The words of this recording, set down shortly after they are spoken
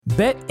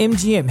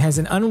BetMGM has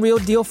an unreal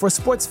deal for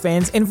sports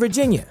fans in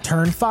Virginia.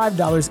 Turn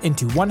 $5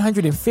 into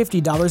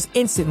 $150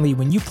 instantly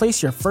when you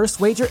place your first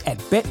wager at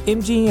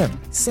BetMGM.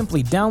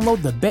 Simply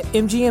download the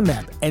BetMGM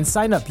app and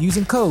sign up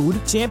using code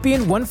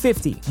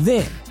Champion150.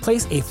 Then,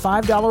 place a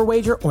 $5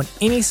 wager on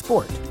any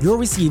sport. You'll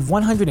receive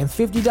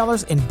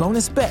 $150 in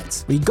bonus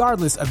bets,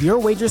 regardless of your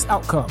wager's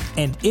outcome.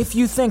 And if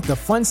you think the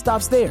fun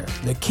stops there,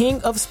 the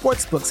King of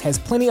Sportsbooks has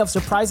plenty of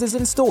surprises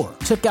in store.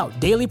 Check out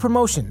daily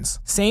promotions,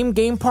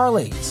 same-game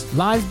parlays,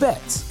 live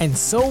bets, and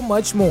so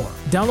much more.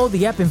 Download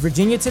the app in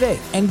Virginia today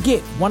and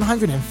get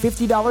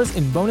 $150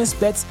 in bonus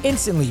bets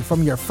instantly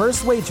from your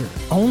first wager.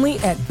 Only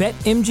at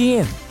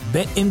BetMGM.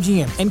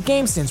 BetMGM and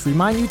GameSense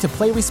remind you to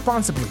play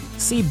responsibly.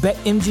 See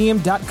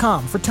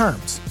BetMGM.com for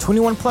terms.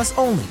 21 plus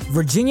only.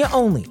 Virginia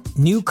only.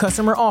 New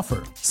customer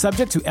offer.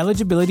 Subject to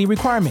eligibility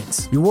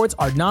requirements. Rewards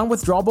are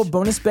non-withdrawable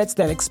bonus bets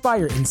that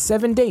expire in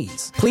 7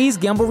 days. Please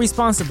gamble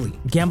responsibly.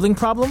 Gambling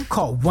problem?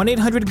 Call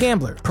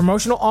 1-800-GAMBLER.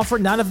 Promotional offer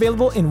not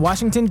available in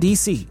Washington,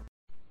 D.C.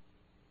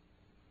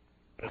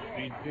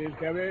 Please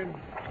come in.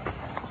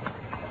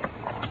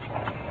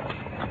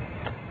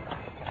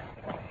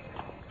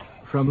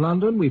 From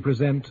London, we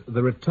present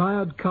The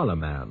Retired Colour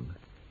Man,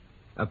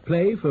 a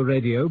play for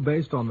radio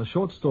based on the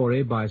short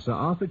story by Sir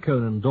Arthur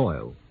Conan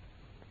Doyle.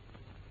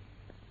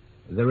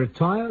 The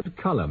Retired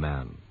Colour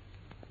Man.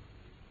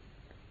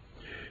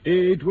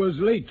 It was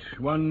late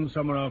one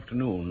summer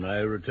afternoon. I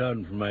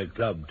returned from my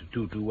club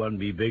to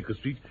 221B Baker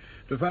Street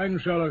to find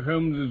Sherlock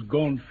Holmes's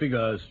gaunt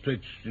figure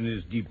stretched in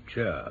his deep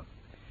chair.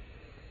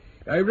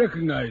 I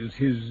recognized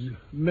his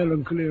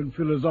melancholy and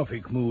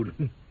philosophic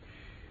mood.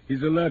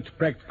 His alert,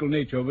 practical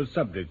nature was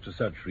subject to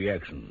such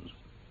reactions.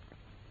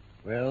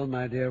 Well,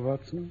 my dear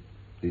Watson,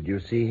 did you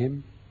see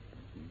him?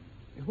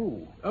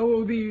 Who?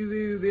 Oh,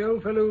 the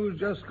old fellow who's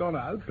just gone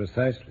out?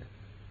 Precisely.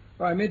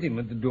 I met him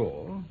at the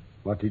door.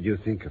 What did you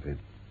think of him?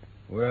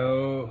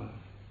 Well,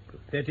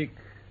 pathetic,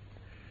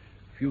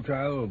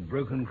 futile,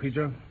 broken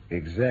creature.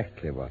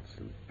 Exactly,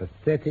 Watson.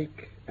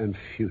 Pathetic and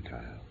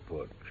futile.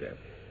 Poor chap.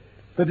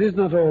 But is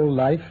not all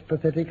life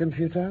pathetic and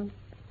futile?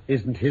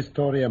 Isn't his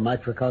story a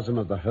microcosm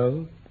of the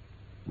whole?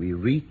 We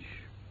reach,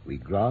 we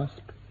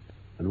grasp,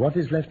 and what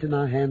is left in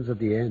our hands at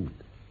the end?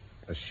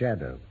 A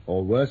shadow,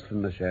 or worse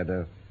than the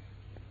shadow,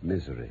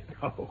 misery.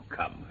 Oh,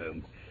 come,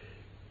 Holmes.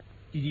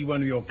 Is he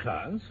one of your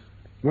clients?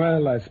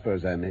 Well, I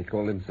suppose I may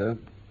call him so.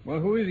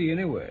 Well, who is he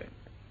anyway?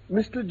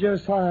 Mr.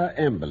 Josiah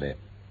Amberley.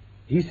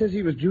 He says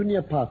he was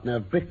junior partner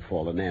of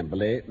Brickfall and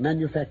Amberley,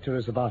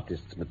 manufacturers of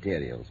artists'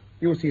 materials.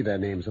 You'll see their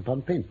names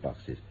upon paint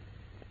boxes.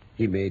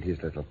 He made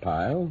his little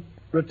pile,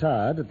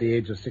 retired at the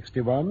age of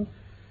 61,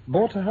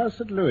 bought a house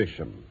at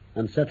Lewisham,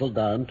 and settled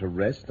down to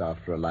rest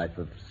after a life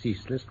of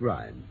ceaseless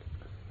grind.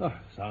 Oh,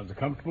 sounds a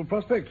comfortable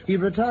prospect. He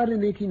retired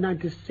in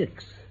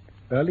 1896.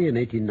 Early in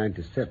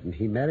 1897,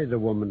 he married a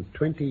woman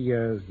 20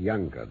 years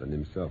younger than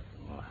himself.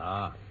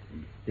 Aha.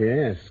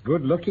 Yes,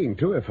 good looking,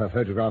 too, if her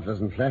photograph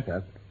doesn't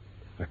flatter.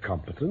 A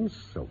competence,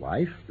 a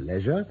wife,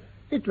 leisure.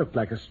 It looked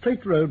like a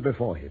straight road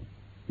before him.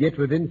 Yet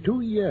within 2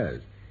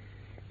 years,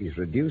 he's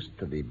reduced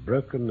to the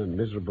broken and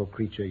miserable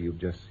creature you've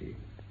just seen.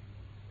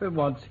 But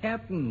what's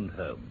happened,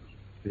 Holmes?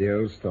 The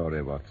old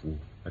story, Watson.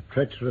 A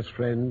treacherous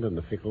friend and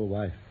a fickle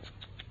wife.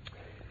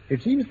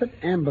 It seems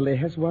that Amberley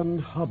has one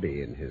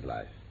hobby in his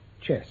life.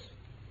 Chess.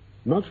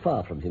 Not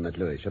far from him at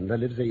Lewisham, there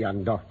lives a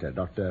young doctor,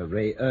 Dr.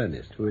 Ray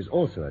Ernest, who is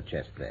also a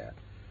chess player.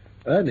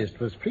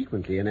 Ernest was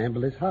frequently in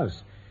Amberley's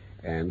house,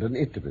 and an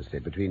intimacy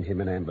between him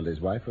and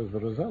Amberley's wife was the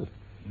result.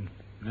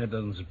 That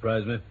doesn't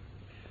surprise me.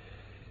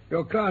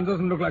 Your client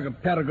doesn't look like a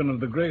paragon of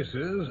the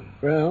graces.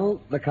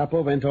 Well, the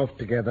couple went off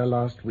together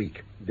last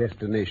week.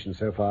 Destination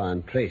so far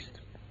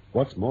untraced.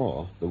 What's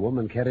more, the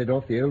woman carried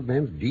off the old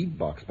man's deed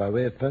box by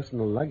way of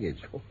personal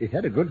luggage. It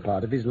had a good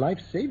part of his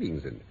life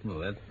savings in it. Well,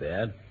 that's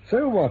bad.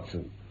 So,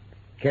 Watson,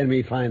 can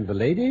we find the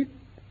lady?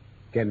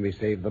 Can we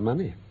save the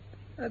money?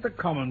 That's a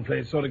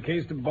commonplace sort of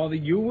case to bother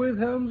you with,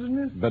 Holmes, isn't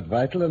it? But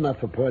vital enough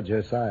for poor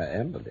Josiah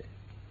Amberley.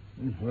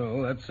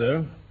 Well, that's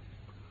so.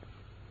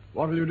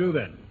 What will you do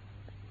then?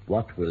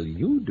 What will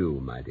you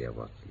do, my dear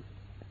Watson?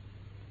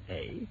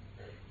 Hey?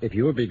 If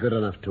you will be good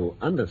enough to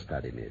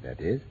understudy me, that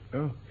is.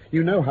 Oh.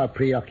 You know how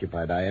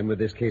preoccupied I am with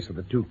this case of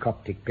the 2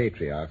 Coptic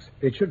patriarchs.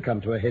 It should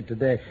come to a head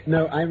today.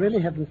 No, I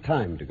really haven't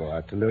time to go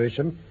out to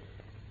Lewisham.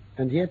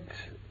 And yet,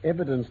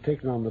 evidence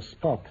taken on the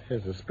spot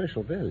has a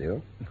special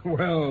value.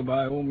 Well,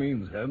 by all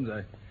means, Holmes,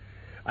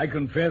 I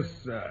confess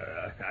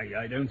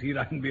I don't see that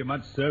I can be of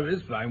much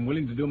service, but I'm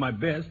willing to do my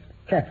best.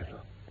 Capital.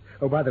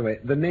 Oh, by the way,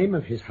 the name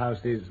of his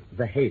house is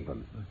The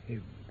Haven.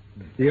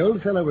 The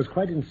old fellow was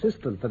quite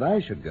insistent that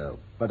I should go,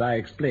 but I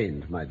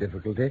explained my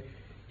difficulty.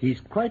 He's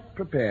quite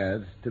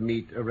prepared to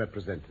meet a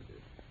representative.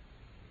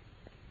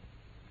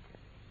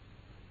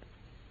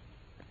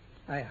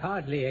 I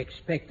hardly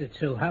expected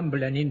so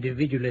humble an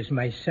individual as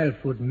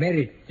myself would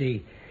merit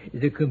the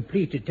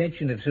complete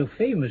attention of so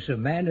famous a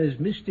man as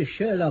Mr.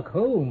 Sherlock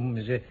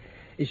Holmes.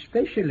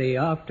 especially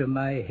after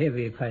my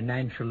heavy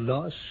financial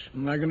loss.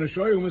 I can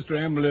assure you, Mr.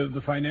 Amberley, that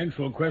the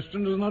financial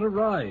question does not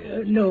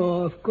arise.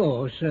 No, of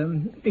course.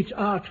 It's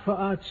art for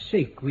art's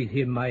sake with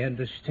him, I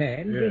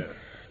understand. Yes.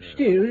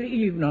 Still,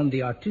 even on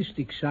the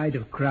artistic side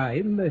of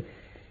crime,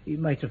 he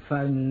might have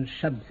found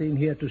something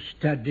here to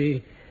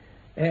study.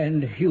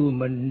 And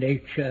human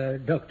nature,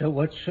 Dr.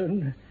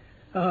 Watson.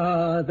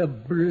 Ah, the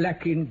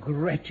black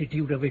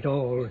ingratitude of it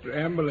all. Mr.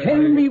 Amberley, Tell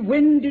me,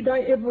 when did I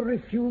ever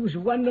refuse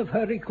one of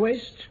her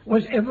requests?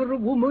 Was ever a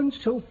woman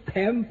so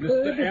pampered?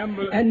 Mr.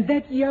 Amberley. And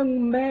that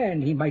young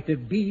man, he might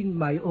have been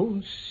my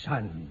own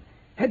son.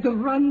 Had the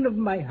run of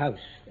my house,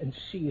 and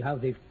see how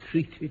they've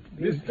treated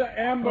me. Mr.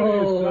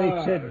 Amberley,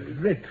 Oh, sir. it's a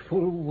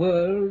dreadful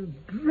world.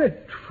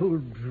 Dreadful,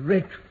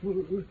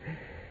 dreadful.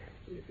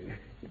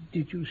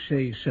 Did you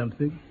say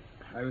something?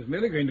 I was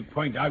merely going to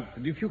point out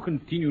that if you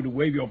continue to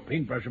wave your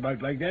paintbrush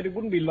about like that, it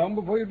wouldn't be long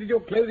before you did your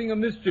clothing a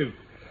mischief.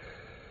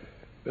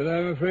 But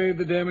I'm afraid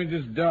the damage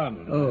is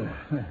done.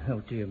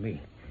 Oh, dear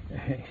me.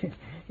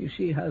 You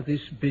see how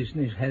this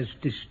business has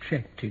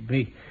distracted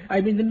me.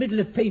 I'm in the middle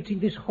of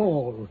painting this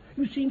hall.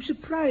 You seem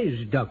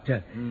surprised,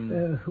 Doctor.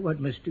 One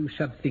must do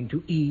something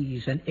to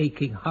ease an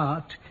aching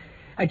heart.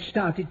 I'd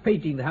started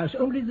painting the house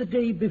only the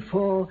day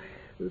before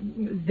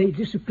they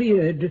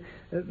disappeared.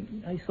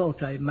 I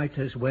thought I might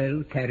as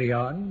well carry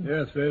on.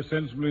 Yes, very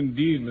sensible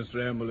indeed, Mr.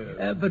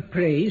 Amberley. But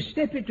pray,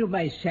 step into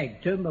my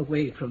sanctum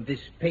away from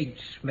this paint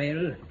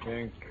smell.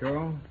 Thank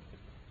you.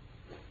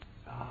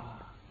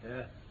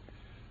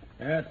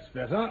 That's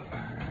better.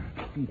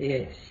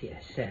 Yes.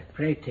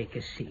 Pray take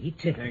a seat.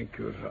 Thank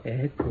you,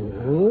 sir.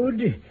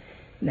 Good.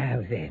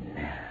 Now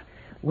then,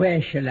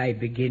 where shall I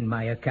begin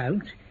my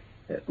account?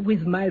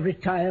 With my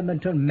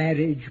retirement on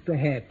marriage,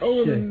 perhaps?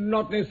 Oh,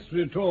 not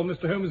necessarily at all.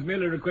 Mr. Holmes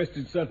merely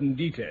requested certain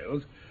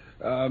details.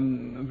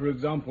 For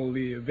example,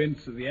 the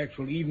events of the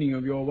actual evening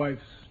of your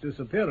wife's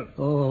disappearance.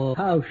 Oh,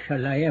 how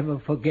shall I ever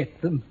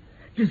forget them?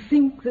 To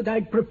think that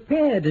I'd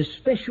prepared a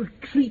special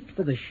treat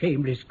for the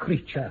shameless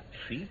creature.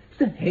 Treat?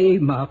 The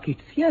Haymarket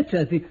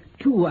Theatre, the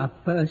 2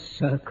 upper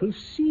circle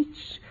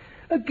seats.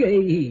 A gay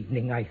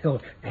evening, I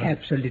thought.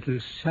 Perhaps a little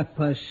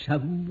supper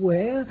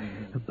somewhere.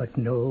 But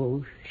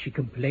no, she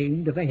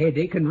complained of a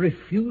headache and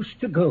refused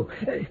to go.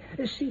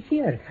 See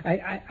here,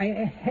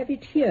 I have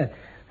it here.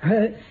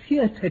 Her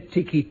theatre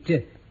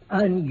ticket,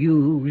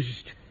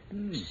 unused.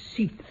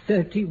 Seat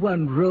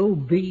 31, row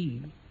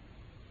B.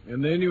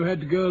 And then you had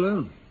to go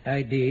alone?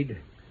 I did.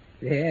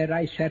 There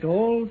I sat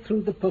all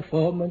through the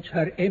performance,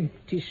 her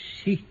empty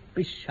seat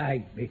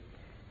beside me.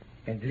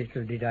 And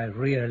little did I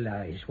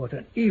realize what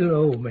an ill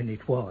omen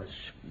it was.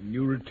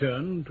 You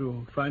returned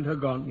to find her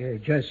gone? Yeah,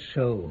 just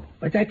so.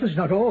 But that was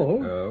not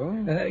all.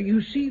 Oh?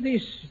 You see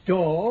this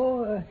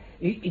door?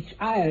 It's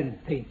iron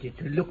painted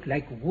to look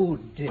like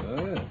wood.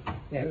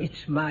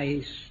 It's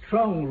my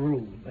strong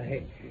room.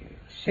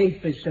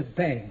 Safe as a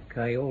bank,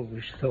 I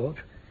always thought.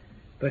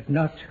 But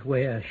not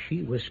where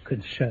she was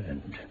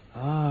concerned.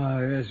 Ah,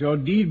 yes, your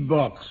deed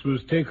box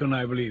was taken,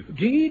 I believe.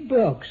 Deed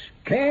box,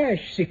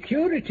 cash,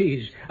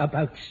 securities,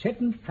 about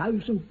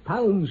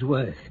 £7,000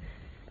 worth.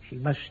 She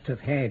must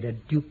have had a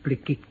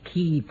duplicate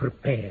key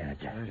prepared.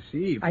 I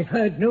see. I've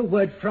heard no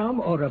word from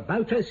or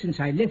about her since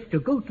I left to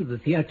go to the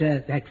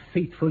theater that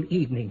fateful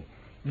evening,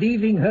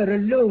 leaving her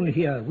alone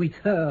here with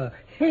her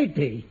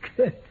headache.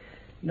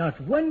 Not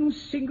one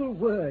single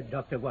word,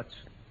 Dr.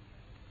 Watson.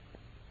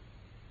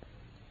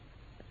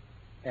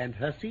 And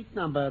her seat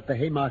number at the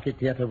Haymarket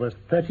Theatre was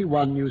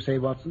 31, you say,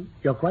 Watson?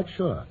 You're quite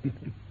sure?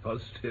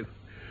 Positive.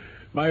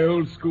 My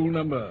old school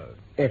number.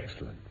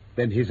 Excellent.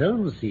 Then his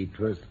own seat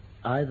was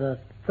either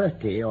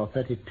 30 or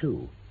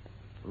 32.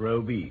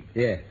 Row B.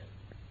 Yes.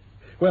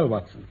 Well,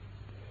 Watson,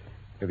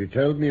 have you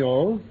told me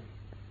all?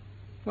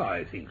 Well,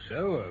 I think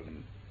so.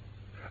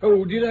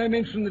 Oh, did I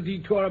mention that he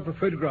tore up a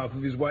photograph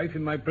of his wife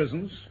in my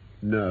presence?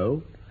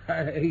 No.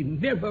 I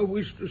never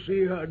wish to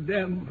see her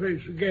damn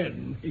face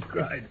again, he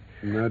cried.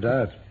 No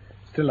doubt.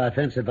 Still, I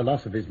fancy the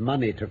loss of his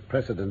money took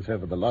precedence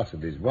over the loss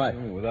of his wife.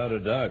 Oh, without a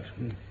doubt.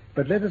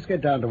 But let us get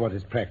down to what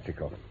is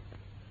practical.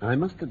 I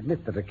must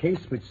admit that a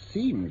case which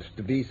seemed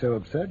to be so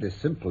absurdly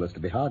simple as to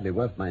be hardly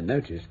worth my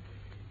notice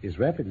is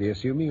rapidly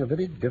assuming a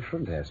very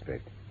different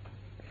aspect.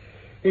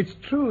 It's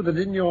true that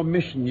in your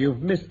mission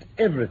you've missed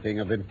everything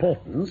of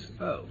importance.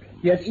 Oh.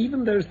 Yet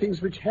even those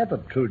things which have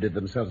obtruded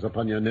themselves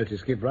upon your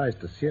notice give rise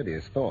to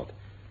serious thought.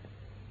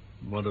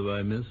 What have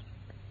I missed?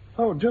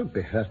 Oh, don't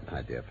be hurt,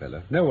 my dear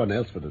fellow. No one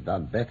else would have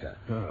done better.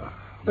 Ah.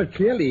 But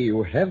clearly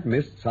you have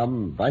missed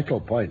some vital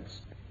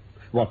points.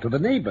 What do the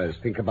neighbors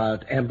think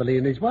about Amberley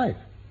and his wife?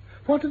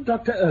 What of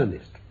Dr.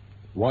 Ernest?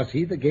 Was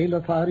he the gay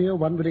Lothario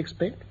one would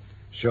expect?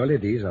 Surely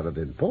these are of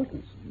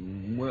importance.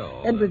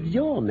 Well... And with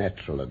your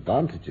natural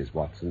advantages,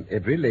 Watson,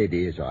 every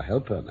lady is your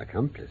helper and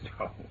accomplice.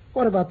 Oh.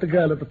 What about the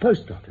girl at the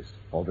post office?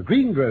 Or the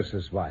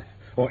greengrocer's wife?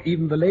 Or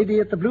even the lady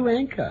at the Blue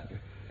Anchor?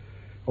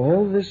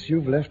 All this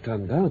you've left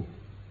undone.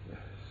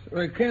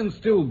 It can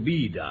still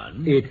be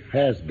done. It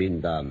has been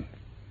done.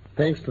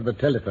 Thanks to the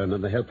telephone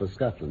and the help of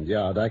Scotland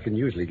Yard, I can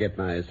usually get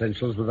my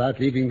essentials without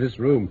leaving this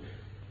room.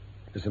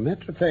 As a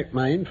matter of fact,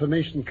 my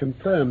information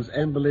confirms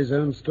Amberley's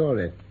own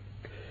story.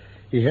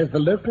 He has the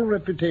local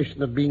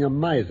reputation of being a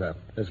miser,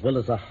 as well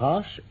as a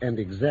harsh and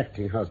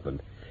exacting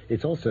husband.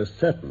 It's also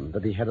certain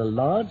that he had a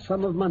large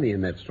sum of money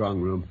in that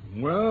strong room.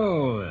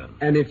 Well, then.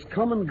 And it's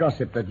common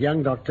gossip that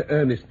young Dr.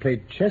 Ernest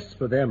played chess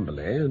with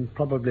Amberley and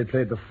probably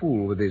played the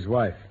fool with his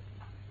wife.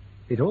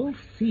 It all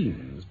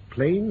seems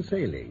plain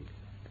sailing.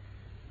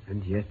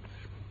 And yet...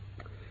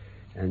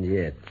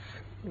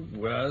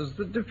 Where's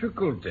the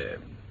difficulty?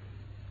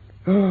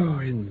 Oh,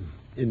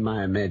 in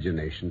my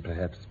imagination,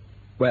 perhaps.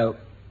 Well,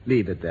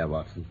 leave it there,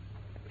 Watson.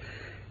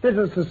 Let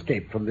us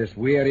escape from this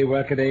weary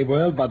workaday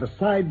world by the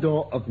side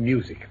door of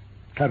music.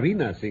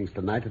 Karina sings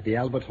tonight at the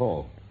Albert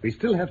Hall. We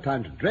still have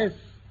time to dress,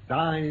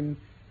 dine,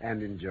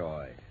 and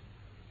enjoy.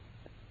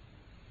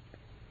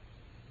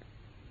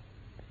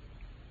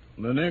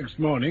 The next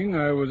morning,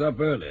 I was up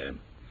early,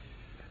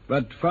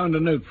 but found a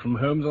note from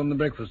Holmes on the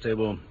breakfast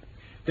table,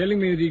 telling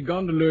me that he'd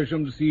gone to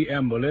Lewisham to see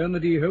Amberley and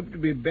that he hoped to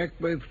be back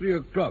by 3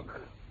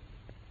 o'clock.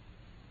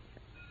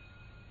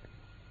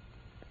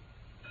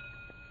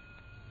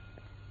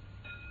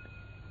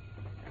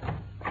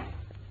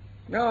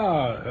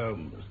 Ah,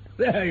 Holmes,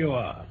 there you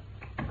are.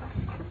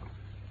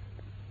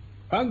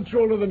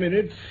 Punctual to the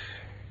minute.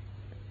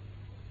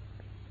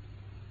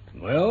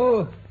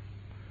 Well,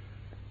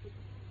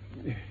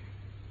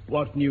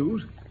 what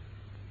news?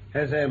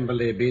 Has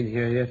Amberley been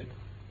here yet?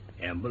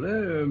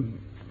 Amberley?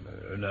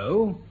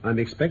 No. I'm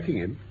expecting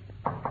him.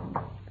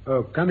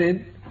 Oh, come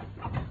in.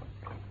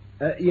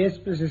 Yes,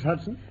 Mrs.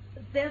 Hudson?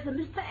 There's a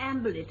Mr.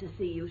 Amberley to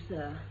see you,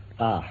 sir.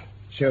 Ah,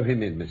 show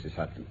him in, Mrs.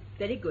 Hudson.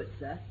 Very good,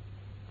 sir.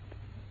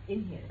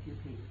 In here, if you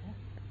please,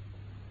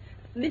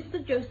 sir.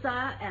 Mr.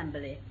 Josiah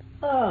Amberley.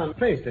 Ah,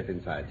 pray step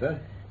inside, sir.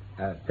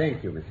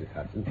 Thank you, Mrs.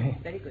 Hudson.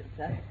 Very good,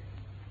 sir.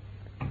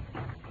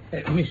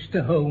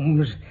 Mr.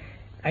 Holmes,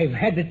 I've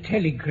had a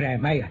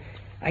telegram.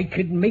 I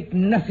could make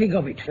nothing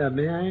of it.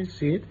 May I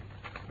see it?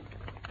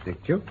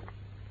 Thank you.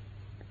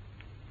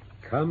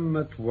 Come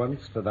at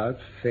once without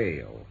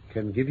fail.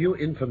 Can give you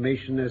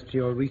information as to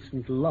your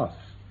recent loss.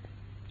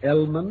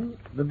 Elman,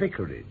 the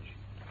vicarage.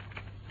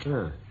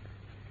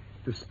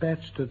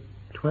 Dispatched at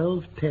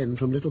 12:10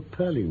 from Little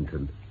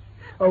Purlington.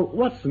 Oh,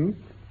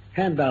 Watson,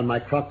 hand down my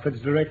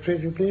Crockford's directory,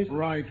 if you please.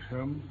 Right,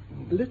 Holmes.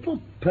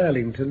 Little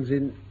Purlington's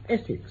in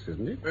Essex,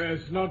 isn't it?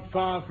 It's not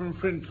far from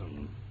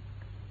Frinton.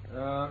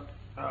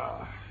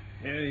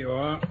 Here you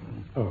are.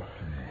 Oh,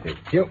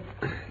 thank you.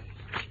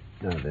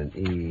 Now then,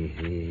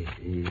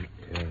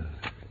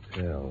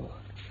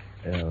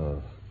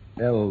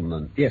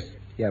 Elman. Yes,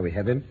 here we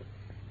have him.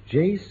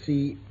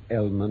 J.C.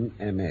 Elman,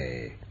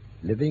 M.A.,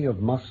 living of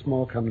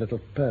Mossmore, come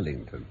Little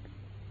Purlington.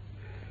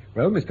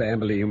 Well, Mr.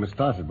 Amberley, you must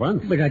start at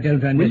once. But I don't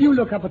understand. Will you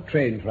look up a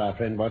train for our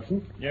friend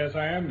Watson? Yes,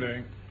 I am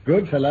doing.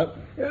 Good fellow.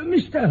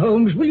 Mr.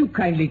 Holmes, will you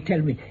kindly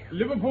tell me...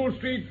 Liverpool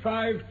Street,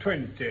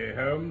 520,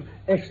 Holmes.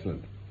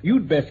 Excellent.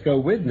 You'd best go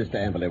with Mr.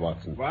 Amberley,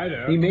 Watson. Why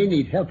not? He may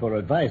need help or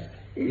advice.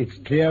 It's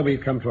clear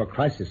we've come to a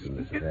crisis in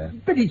this affair.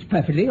 But it's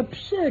perfectly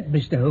absurd,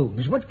 Mr.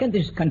 Holmes. What can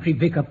this country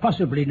vicar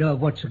possibly know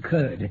of what's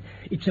occurred?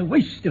 It's a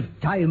waste of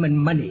time and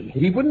money.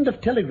 He wouldn't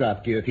have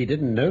telegraphed you if he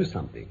didn't know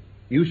something.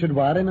 You should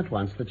wire him at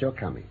once that you're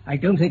coming. I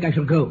don't think I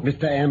shall go.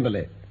 Mr.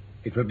 Amberley,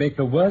 it would make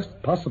the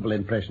worst possible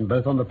impression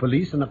both on the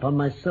police and upon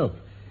myself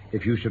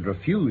if you should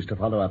refuse to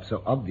follow up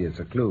so obvious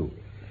a clue.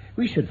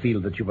 We should feel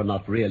that you were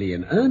not really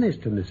in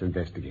earnest in this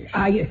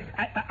investigation.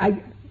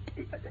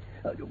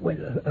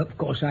 Well, of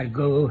course I'll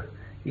go,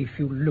 if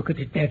you look at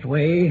it that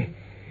way.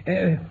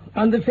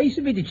 On the face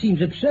of it, it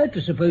seems absurd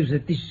to suppose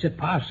that this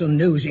parson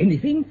knows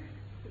anything.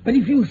 But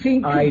if you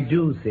think... I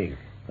do think.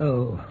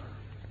 Oh.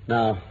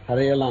 Now,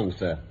 hurry along,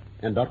 sir.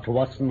 And Dr.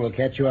 Watson will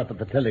catch you up at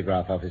the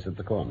telegraph office at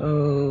the corner.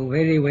 Oh,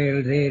 very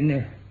well,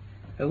 then.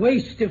 A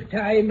waste of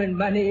time and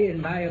money,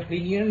 in my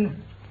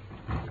opinion.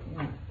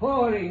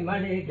 Pouring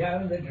money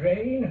down the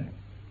drain.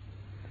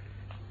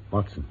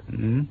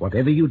 Watson,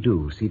 whatever you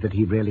do, see that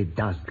he really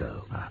does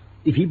go.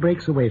 If he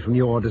breaks away from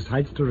you or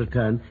decides to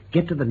return,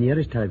 get to the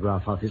nearest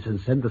telegraph office and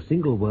send the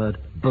single word,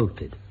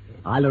 bolted.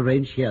 I'll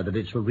arrange here that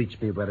it shall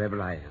reach me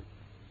wherever I am.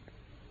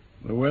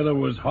 The weather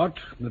was hot,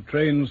 the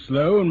train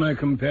slow, and my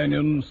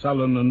companion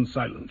sullen and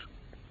silent.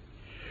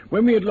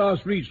 When we at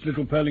last reached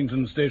Little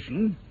Purlington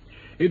Station,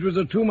 it was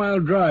a 2-mile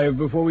drive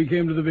before we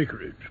came to the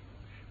vicarage,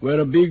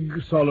 where a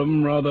big,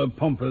 solemn, rather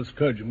pompous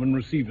clergyman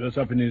received us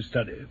up in his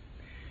study.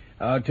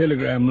 Our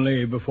telegram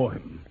lay before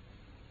him.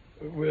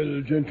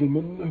 Well,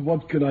 gentlemen,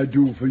 what can I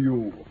do for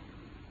you?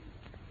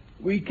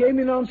 We came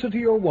in answer to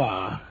your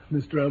wire,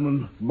 Mr.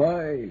 Elman.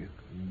 My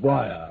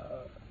wire?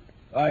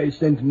 I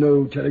sent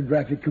no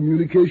telegraphic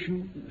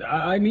communication?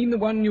 I mean the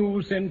one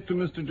you sent to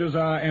Mr.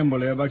 Josiah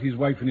Amberley about his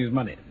wife and his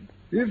money.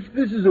 If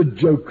this is a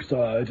joke,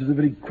 sir, it is a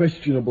very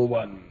questionable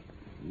one.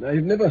 I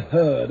have never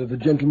heard of the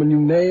gentleman you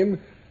name,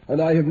 and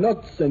I have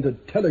not sent a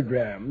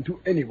telegram to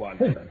anyone.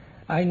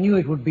 I knew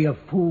it would be a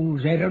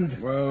fool's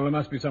errand. Well, there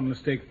must be some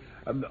mistake.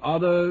 Are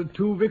there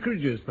 2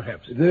 vicarages,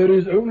 perhaps? There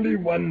is only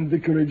one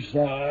vicarage,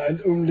 sir,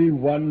 and only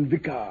one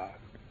vicar.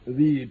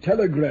 The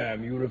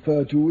telegram you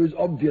refer to is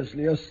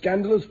obviously a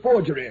scandalous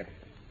forgery,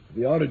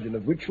 the origin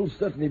of which will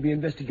certainly be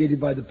investigated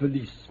by the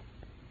police.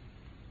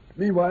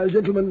 Meanwhile,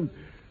 gentlemen,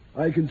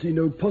 I can see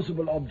no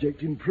possible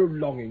object in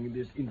prolonging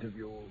this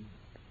interview.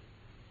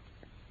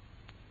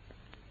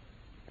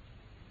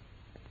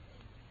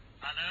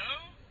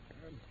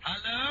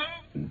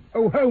 Hello?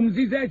 Oh, Holmes,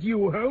 is that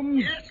you,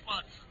 Holmes? Yes,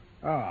 Watson.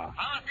 Ah.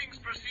 How are things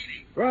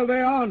proceeding? Well,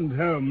 they aren't,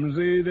 Holmes.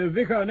 The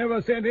vicar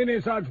never sent any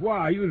such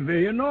wire. He was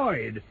very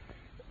annoyed.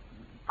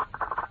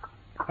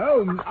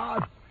 Holmes,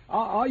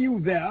 are you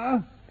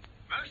there?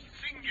 Most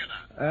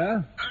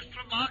singular. Most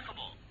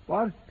remarkable.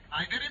 What?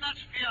 I very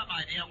much fear,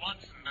 my dear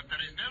Watson, that there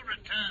is no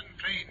return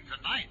train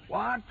tonight.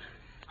 What?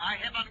 I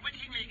have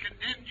unwittingly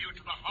condemned you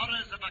to the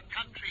horrors of a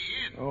country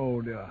inn.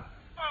 Oh, dear.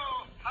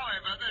 Oh,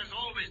 however, there's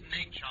always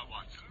nature,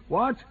 Watson.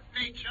 What?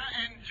 Nature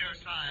and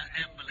Josiah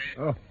Amberley.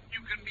 Oh.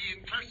 You can be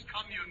in close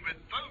commune with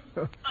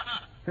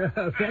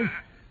both.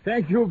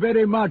 Thank you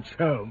very much,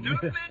 Holmes.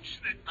 Don't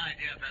mention it, my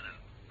dear fellow.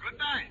 Good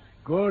night.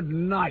 Good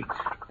night.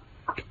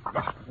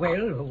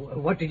 Well,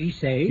 what did he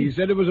say? He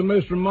said it was a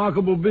most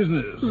remarkable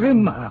business.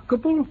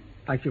 Remarkable?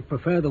 I should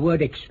prefer the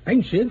word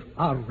expensive.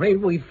 Our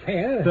railway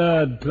fare.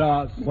 Third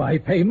class. Why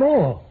pay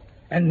more?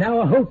 And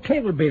now a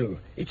hotel bill.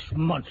 It's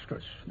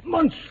monstrous.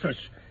 Monstrous.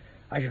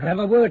 I shall have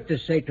a word to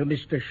say to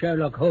Mr.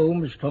 Sherlock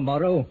Holmes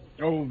tomorrow.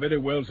 Oh, very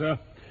well, sir.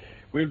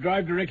 We'll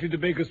drive directly to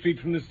Baker Street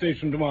from the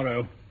station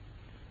tomorrow.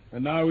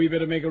 And now we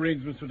better make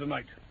arrangements for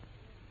tonight.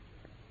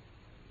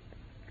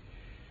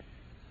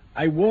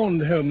 I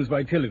warned Holmes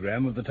by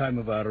telegram of the time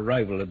of our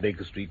arrival at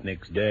Baker Street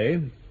next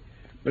day.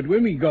 But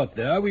when we got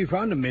there, we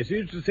found a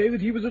message to say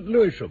that he was at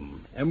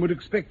Lewisham and would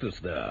expect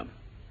us there.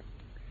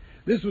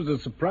 This was a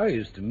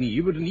surprise to me,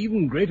 but an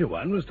even greater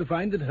one was to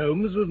find that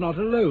Holmes was not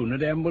alone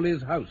at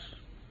Amberley's house.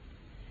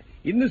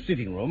 In the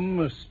sitting room,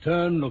 a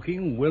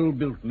stern-looking,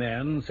 well-built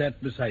man sat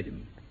beside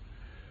him.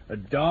 A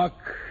dark,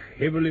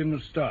 heavily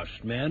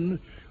moustached man,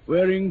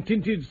 wearing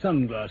tinted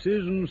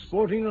sunglasses and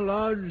sporting a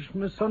large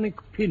Masonic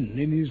pin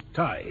in his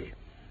tie.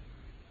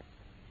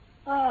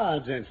 Ah,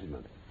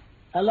 gentlemen,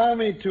 allow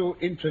me to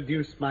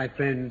introduce my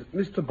friend,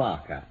 Mr.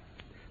 Barker.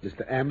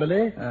 Mr.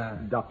 Amberley,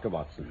 Dr.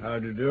 Watson. How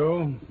do you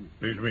do?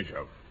 Pleased to meet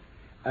you.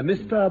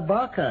 Mr.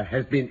 Barker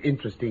has been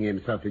interesting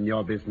himself in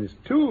your business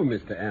too,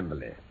 Mr.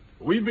 Amberley.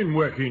 We've been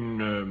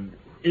working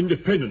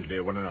independently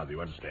of one another, you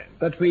understand.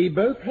 But we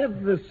both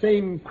have the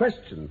same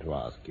question to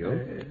ask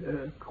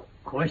you.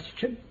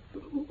 Question?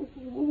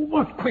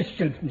 What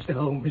question, Mr.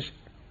 Holmes?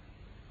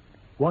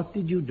 What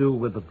did you do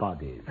with the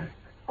bodies?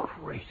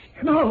 Great.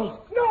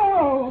 No!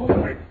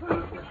 No!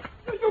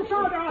 You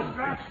shan't ask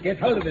that! Get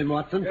hold of him,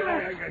 Watson.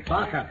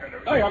 Barker.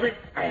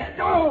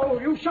 No,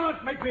 you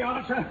shan't make me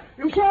answer.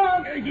 You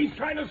shan't! He's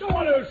trying to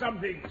swallow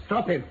something.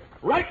 Stop him.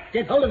 Right.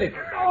 Get hold of him.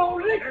 No,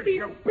 let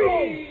me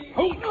be!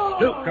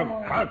 Look,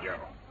 confound you.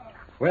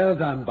 Well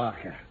done,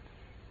 Barker.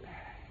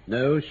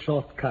 No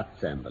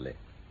shortcuts, Amberley.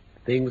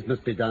 Things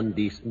must be done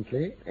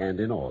decently and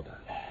in order.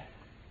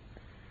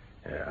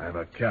 I have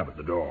a cab at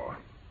the door.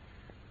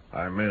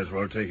 I may as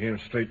well take him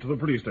straight to the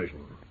police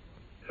station.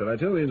 Shall I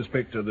tell the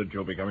inspector that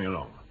you'll be coming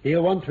along?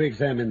 He'll want to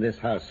examine this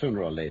house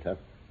sooner or later.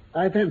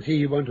 I fancy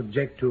he won't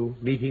object to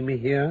meeting me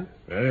here.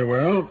 Very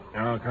well.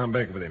 I'll come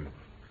back with him.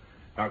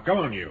 Now, come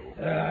on, you.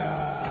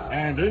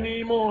 And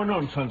any more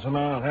nonsense, and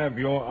I'll have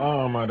your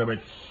arm out of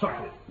its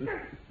socket.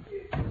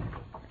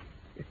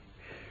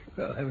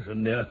 Well, that was a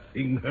near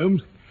thing,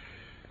 Holmes.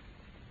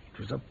 It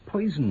was a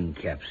poison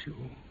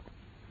capsule.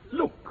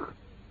 Look.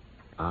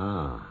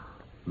 Holmes,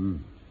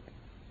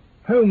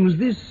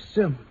 this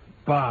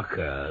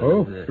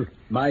Barker...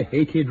 My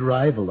hated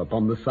rival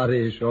upon the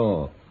Surrey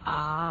shore.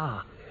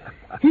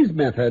 His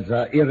methods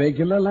are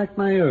irregular like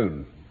my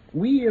own.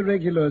 We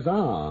irregulars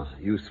are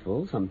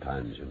useful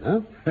sometimes, you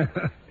know.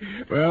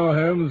 Well,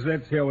 Holmes,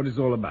 let's hear what it's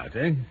all about,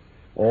 eh?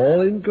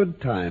 All in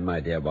good time, my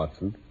dear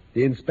Watson.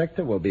 The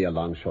inspector will be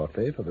along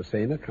shortly for the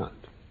same account.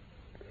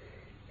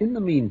 In the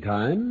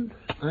meantime,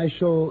 I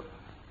shall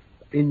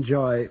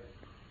enjoy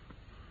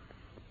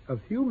a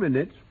few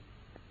minutes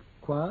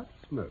quiet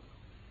smoke.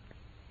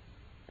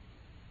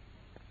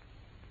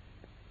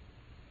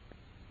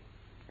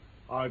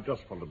 I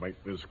just want to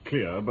make this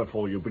clear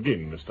before you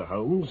begin, Mr.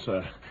 Holmes.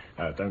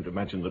 Don't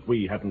imagine that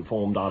we hadn't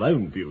formed our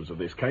own views of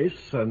this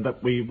case and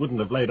that we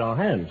wouldn't have laid our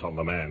hands on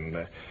the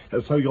man.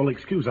 So you'll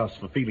excuse us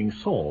for feeling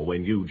sore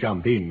when you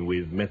jump in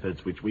with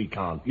methods which we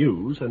can't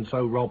use and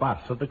so rob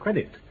us of the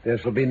credit. There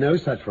shall be no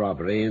such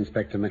robbery,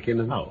 Inspector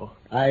McKinnon. Oh.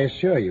 I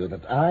assure you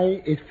that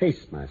I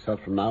efface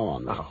myself from now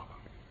on. Oh.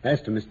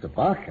 As to Mr.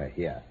 Barker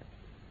here,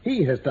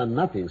 he has done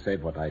nothing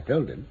save what I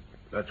told him.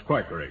 That's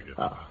quite correct.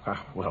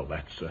 Well,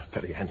 that's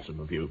very handsome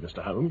of you,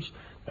 Mr. Holmes.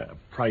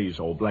 Praise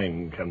or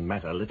blame can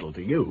matter little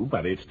to you,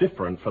 but it's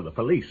different for the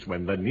police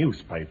when the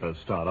newspapers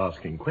start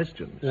asking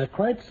questions.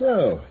 Quite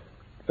so.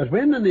 But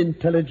when an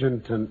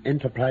intelligent and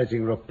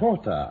enterprising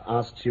reporter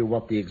asks you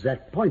what the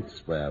exact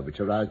points were which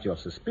aroused your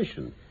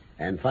suspicion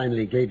and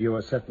finally gave you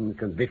a certain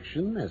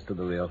conviction as to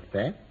the real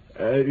fact...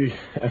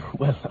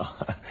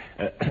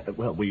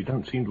 Well, we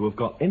don't seem to have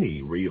got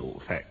any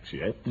real facts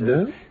yet.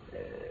 No?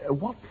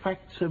 What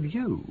facts have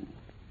you?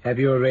 Have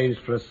you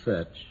arranged for a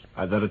search?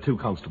 There are 2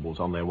 constables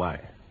on their way.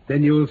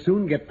 Then you'll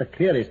soon get the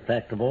clearest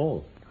fact of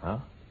all. Huh?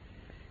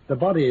 The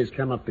bodies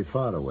cannot be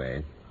far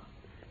away.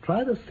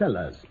 Try the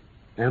cellars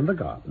and the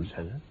gardens.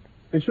 Cellars?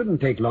 It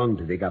shouldn't take long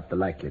to dig up the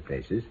likely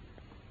places.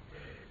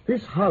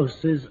 This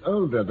house is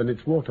older than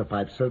its water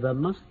pipes, so there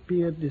must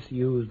be a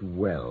disused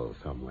well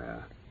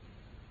somewhere.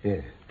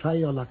 Here, try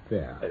your luck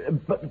there.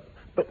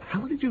 But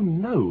how did you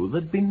know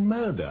there'd been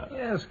murder?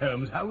 Yes,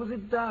 Holmes, how was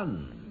it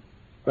done?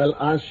 Well,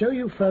 I'll show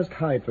you first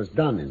how it was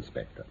done,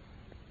 Inspector.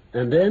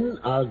 And then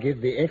I'll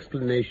give the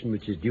explanation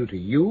which is due to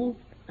you,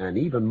 and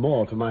even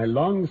more to my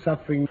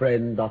long-suffering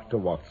friend, Dr.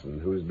 Watson,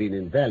 who has been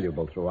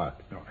invaluable throughout.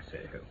 Oh, I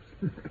say,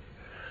 Holmes.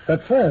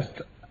 But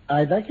first,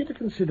 I'd like you to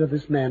consider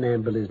this man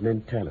Amberley's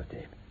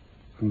mentality.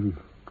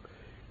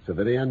 It's a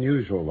very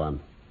unusual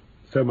one.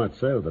 So much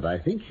so that I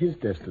think his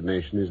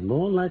destination is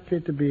more likely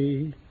to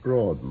be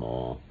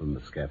Broadmoor than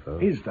the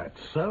scaffold. Is that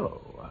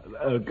so?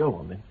 Go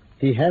on, then.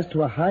 He has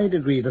to a high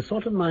degree the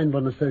sort of mind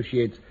one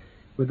associates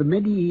with the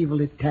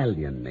medieval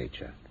Italian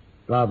nature,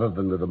 rather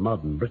than with the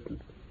modern Briton.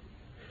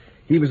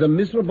 He was a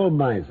miserable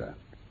miser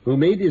who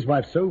made his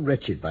wife so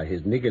wretched by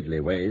his niggardly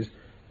ways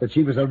that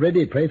she was a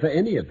ready prey for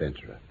any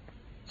adventurer.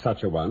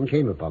 Such a one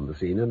came upon the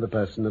scene in the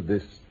person of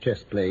this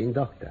chess-playing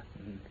doctor.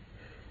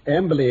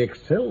 Amberley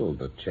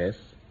excelled at chess.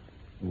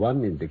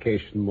 One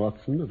indication,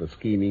 Watson, of a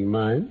scheming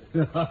mind.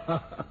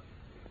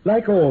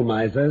 Like all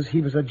misers,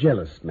 he was a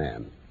jealous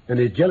man, and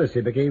his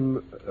jealousy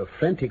became a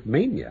frantic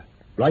mania.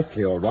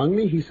 Rightly or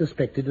wrongly, he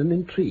suspected an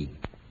intrigue.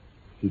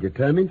 He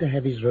determined to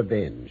have his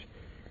revenge,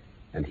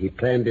 and he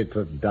planned it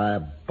with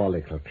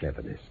diabolical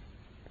cleverness.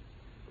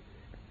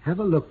 Have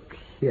a look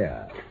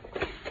here.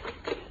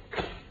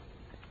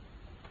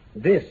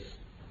 This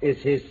is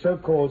his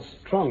so-called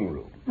strong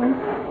room.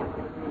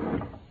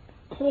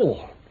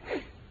 Oh,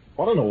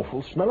 what an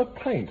awful smell of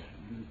paint.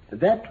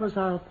 That was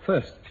our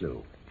first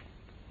clue.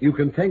 You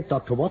can thank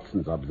Dr.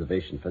 Watson's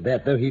observation for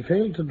that, though he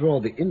failed to draw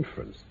the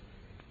inference.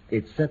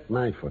 It set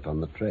my foot on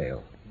the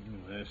trail.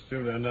 I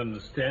still don't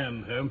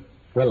understand, Holmes.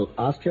 Well,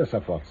 ask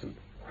yourself, Watson,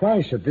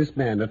 why should this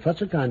man at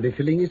such a time be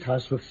filling his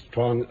house with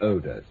strong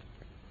odors?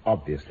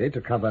 Obviously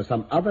to cover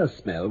some other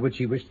smell which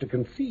he wished to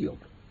conceal.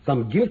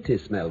 Some guilty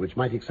smell which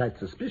might excite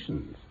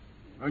suspicions.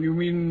 And you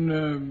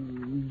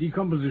mean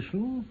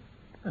decomposition?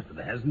 But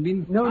there hasn't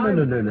been... No,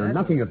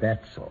 nothing of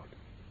that sort.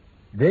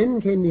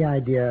 Then came the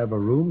idea of a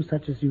room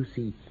such as you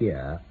see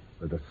here,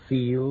 with a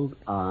sealed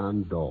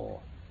iron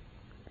door.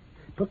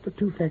 Put the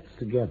 2 facts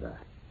together,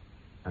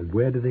 and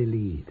where do they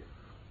lead?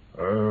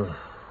 Well,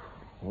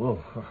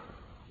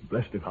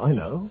 blessed if I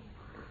know.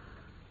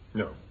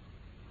 No.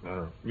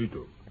 Me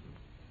too.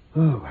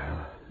 Oh,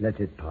 well, let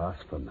it pass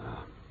for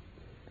now.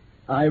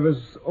 I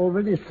was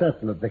already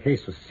certain that the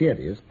case was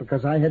serious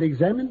because I had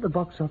examined the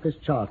box office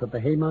chart at the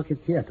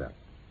Haymarket Theatre,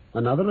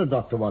 another of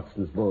Dr.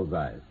 Watson's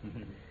bullseyes.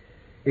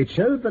 It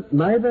showed that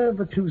neither of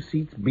the 2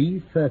 seats,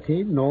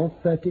 B30 nor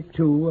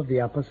 32 of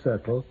the upper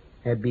circle,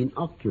 had been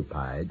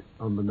occupied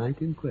on the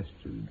night in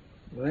question.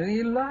 Well,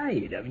 he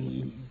lied. I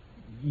mean,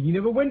 he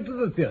never went to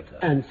the theater.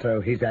 And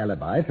so his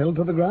alibi fell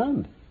to the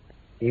ground.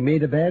 He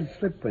made a bad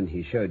slip when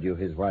he showed you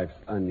his wife's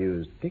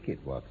unused ticket,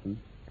 Watson.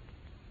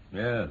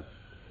 Yes.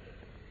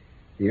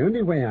 The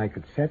only way I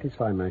could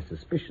satisfy my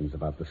suspicions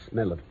about the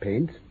smell of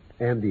paint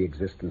and the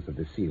existence of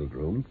the sealed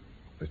room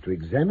was to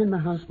examine the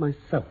house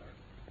myself.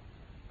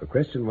 The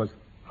question was,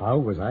 how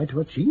was I to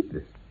achieve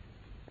this?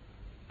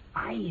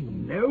 I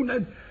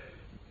know.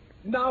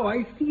 Now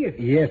I see it.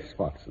 Yes,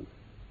 Watson.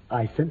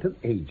 I sent an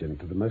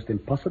agent to the most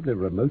impossibly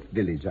remote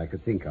village I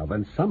could think of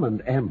and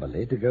summoned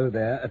Amberley to go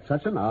there at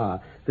such an hour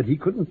that he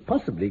couldn't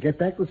possibly get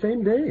back the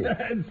same day.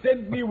 And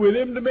sent me with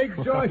him to make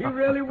sure he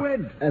really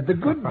went. The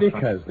good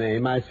vicar's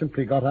name I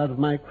simply got out of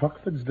my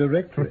Crockford's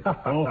directory.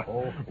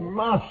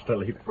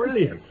 Masterly,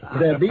 brilliant.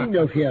 There being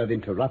no fear of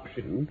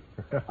interruption,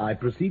 I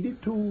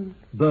proceeded to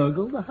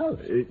burgle the house.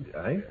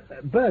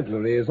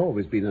 Burglary has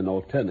always been an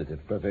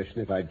alternative profession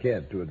if I'd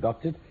cared to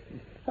adopt it.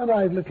 And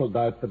I've little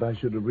doubt that I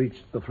should have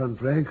reached the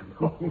front rank.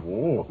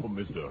 Oh,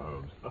 Mr.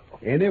 Holmes.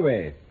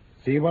 Anyway,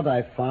 see what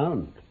I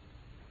found.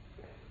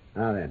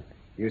 Now then,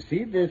 you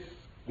see this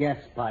gas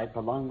pipe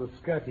along the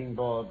skirting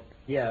board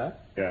here?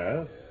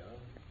 Yeah.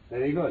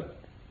 Very good.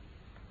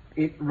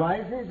 It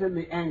rises in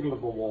the angle of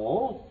the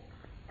wall,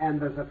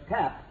 and there's a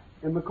tap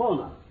in the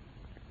corner.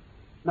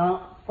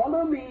 Now,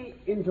 follow me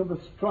into the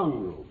strong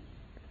room.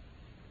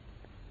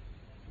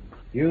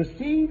 You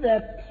see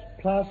that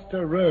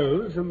plaster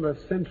rose in the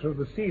center of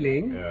the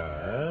ceiling?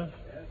 Yes.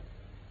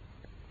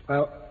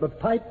 Well, the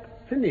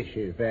pipe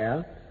finishes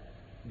there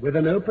with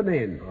an open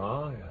end.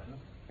 Oh, yes.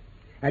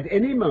 At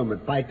any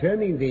moment, by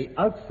turning the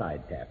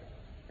outside tap,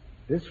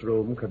 this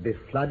room could be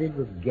flooded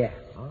with gas.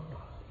 Oh.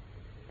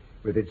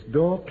 With its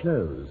door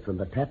closed and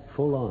the tap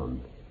full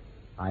on,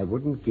 I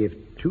wouldn't give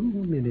 2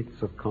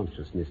 minutes of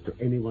consciousness to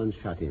anyone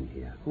shut in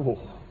here. Oh.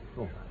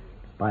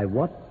 By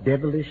what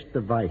devilish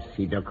device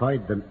he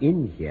decoyed them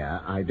in here,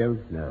 I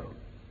don't know.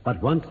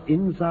 But once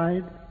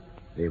inside,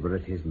 they were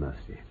at his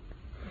mercy.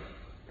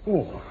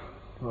 Oh,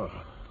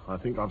 I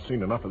think I've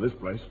seen enough of this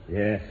place.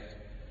 Yes.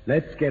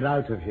 Let's get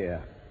out of here.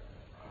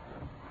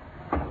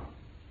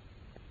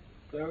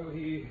 So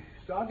he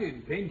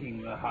started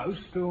painting the house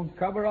to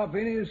cover up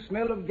any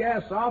smell of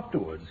gas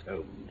afterwards,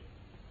 Holmes.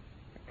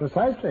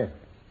 Precisely.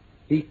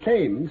 He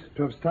claims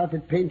to have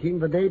started painting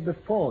the day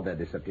before their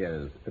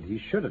disappearance, but he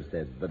should have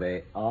said the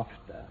day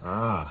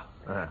after.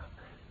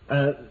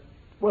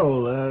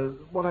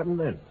 What happened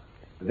then?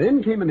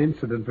 Then came an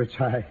incident which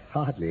I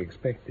hardly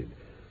expected.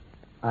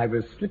 I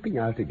was slipping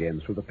out again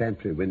through the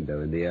pantry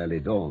window in the early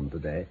dawn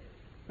today,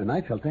 when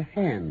I felt a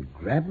hand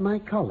grab my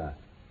collar,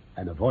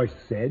 and a voice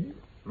said,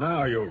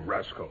 "Now, you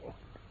rascal,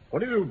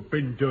 what have you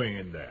been doing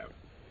in there?"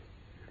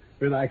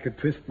 When I could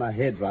twist my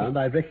head round,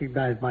 I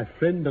recognized my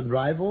friend and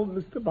rival,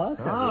 Mr.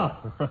 Barker.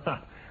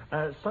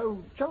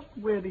 So just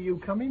where do you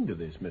come into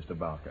this, Mr.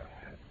 Barker?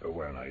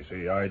 Well, I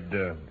see, I'd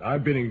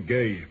been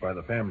engaged by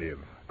the family of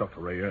Dr.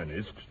 Ray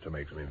Ernest to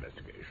make some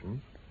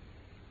investigations.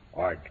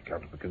 I'd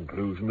come to the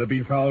conclusion there'd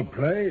been foul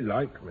play,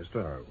 like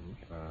Mr. Holmes.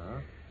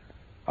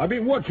 I've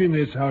been watching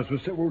this house for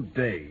several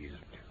days.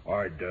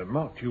 I'd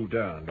marked you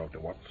down, Dr.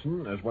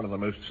 Watson, as one of the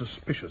most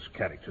suspicious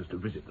characters to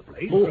visit the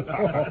place.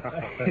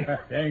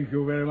 Thank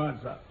you very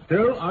much, sir.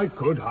 Still, I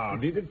could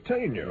hardly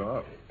detain you.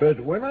 Oh. But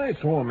when I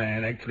saw a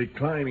man actually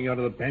climbing out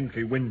of the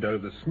pantry window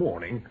this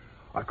morning,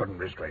 I couldn't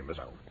restrain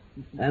myself.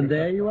 And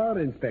there you are,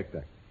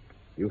 Inspector.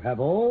 You have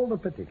all the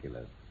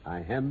particulars. I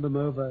hand them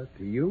over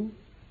to you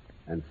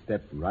and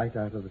step right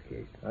out of the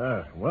case.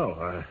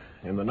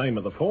 In the name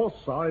of the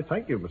force, I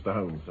thank you, Mr.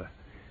 Holmes.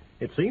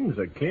 It seems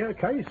a clear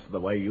case, the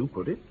way you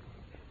put it.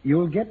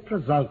 You'll get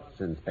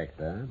results,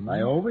 Inspector,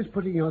 by always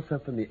putting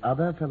yourself in the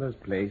other fellow's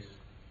place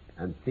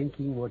and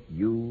thinking what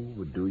you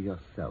would do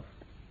yourself.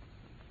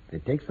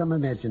 It takes some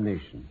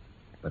imagination,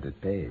 but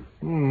it pays.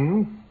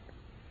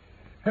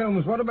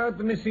 Holmes, what about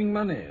the missing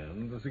money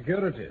and the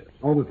securities?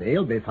 Oh,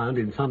 they'll be found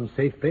in some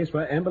safe place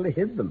where Amberley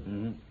hid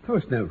them. There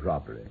was no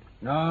robbery.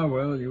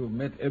 Well, you've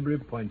met every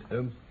point,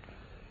 Holmes.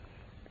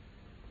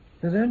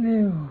 There's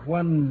only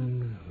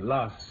one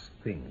last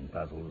thing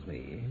puzzles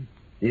me.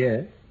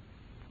 Yes?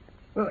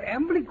 Well,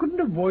 Amberley couldn't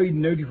avoid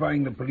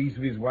notifying the police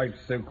of his wife's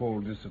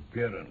so-called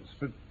disappearance,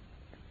 but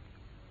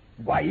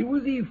why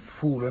was he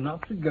fool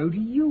enough to go to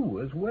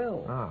you as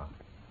well?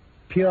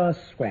 Pure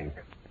swank.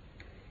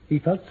 He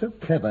felt so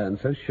clever and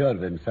so sure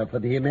of himself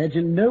that he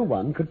imagined no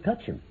one could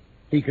touch him.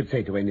 He could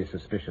say to any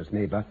suspicious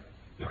neighbor,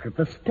 "Look at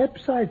the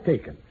steps I've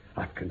taken.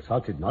 I've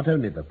consulted not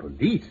only the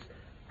police,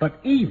 but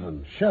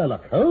even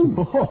Sherlock Holmes."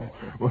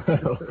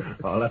 Well,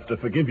 I'll have to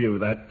forgive you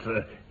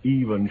that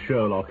even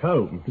Sherlock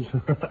Holmes.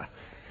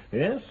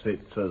 Yes,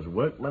 it's as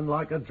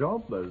workmanlike a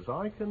job as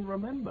I can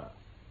remember.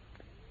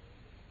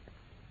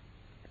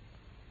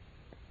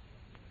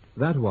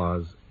 That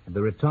was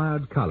The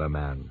Retired Colour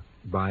Man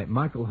by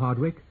Michael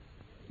Hardwick,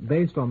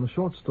 based on the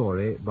short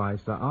story by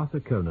Sir Arthur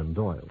Conan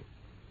Doyle.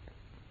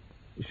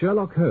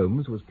 Sherlock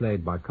Holmes was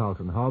played by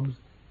Carlton Hobbs,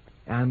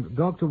 and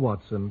Dr.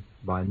 Watson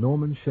by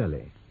Norman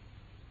Shelley.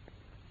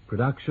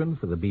 Production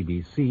for the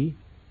BBC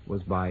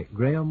was by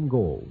Graham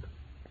Gould.